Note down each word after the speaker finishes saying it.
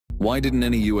Why didn't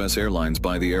any US airlines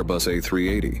buy the Airbus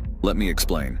A380? Let me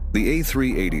explain. The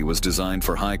A380 was designed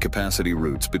for high-capacity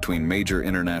routes between major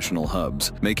international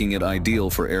hubs, making it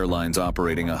ideal for airlines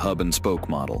operating a hub-and-spoke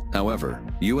model. However,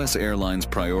 US airlines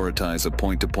prioritize a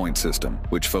point-to-point system,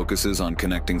 which focuses on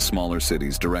connecting smaller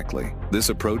cities directly. This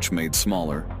approach made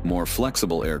smaller, more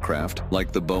flexible aircraft,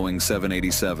 like the Boeing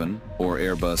 787 or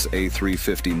Airbus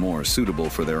A350, more suitable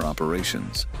for their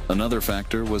operations. Another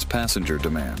factor was passenger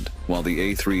demand. While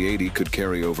the A380 could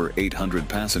carry over 800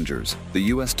 passengers, the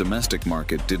US domestic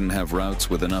market didn't have routes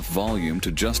with enough volume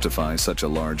to justify such a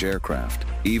large aircraft.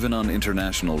 Even on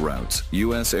international routes,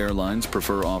 US airlines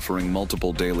prefer offering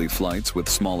multiple daily flights with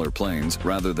smaller planes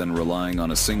rather than relying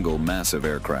on a single massive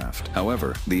aircraft.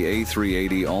 However, the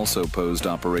A380 also posed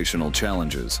operational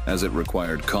challenges, as it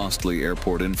required costly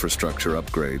airport infrastructure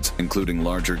upgrades, including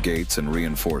larger gates and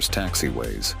reinforced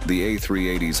taxiways. The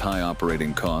A380's high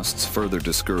operating costs further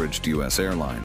discouraged US airlines.